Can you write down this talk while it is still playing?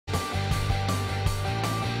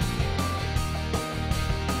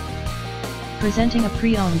Presenting a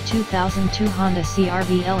pre-owned 2002 Honda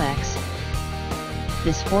CR-V LX.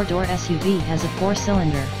 This four-door SUV has a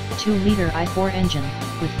 4-cylinder, 2-liter i4 engine,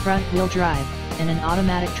 with front-wheel drive, and an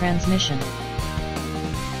automatic transmission.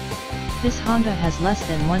 This Honda has less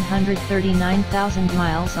than 139,000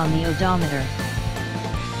 miles on the odometer.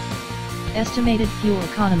 Estimated fuel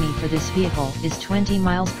economy for this vehicle is 20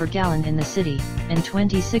 miles per gallon in the city, and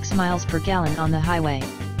 26 miles per gallon on the highway.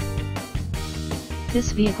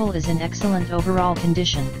 This vehicle is in excellent overall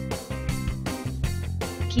condition.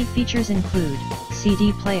 Key features include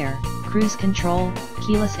CD player, cruise control,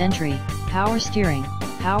 keyless entry, power steering,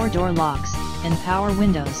 power door locks, and power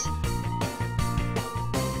windows.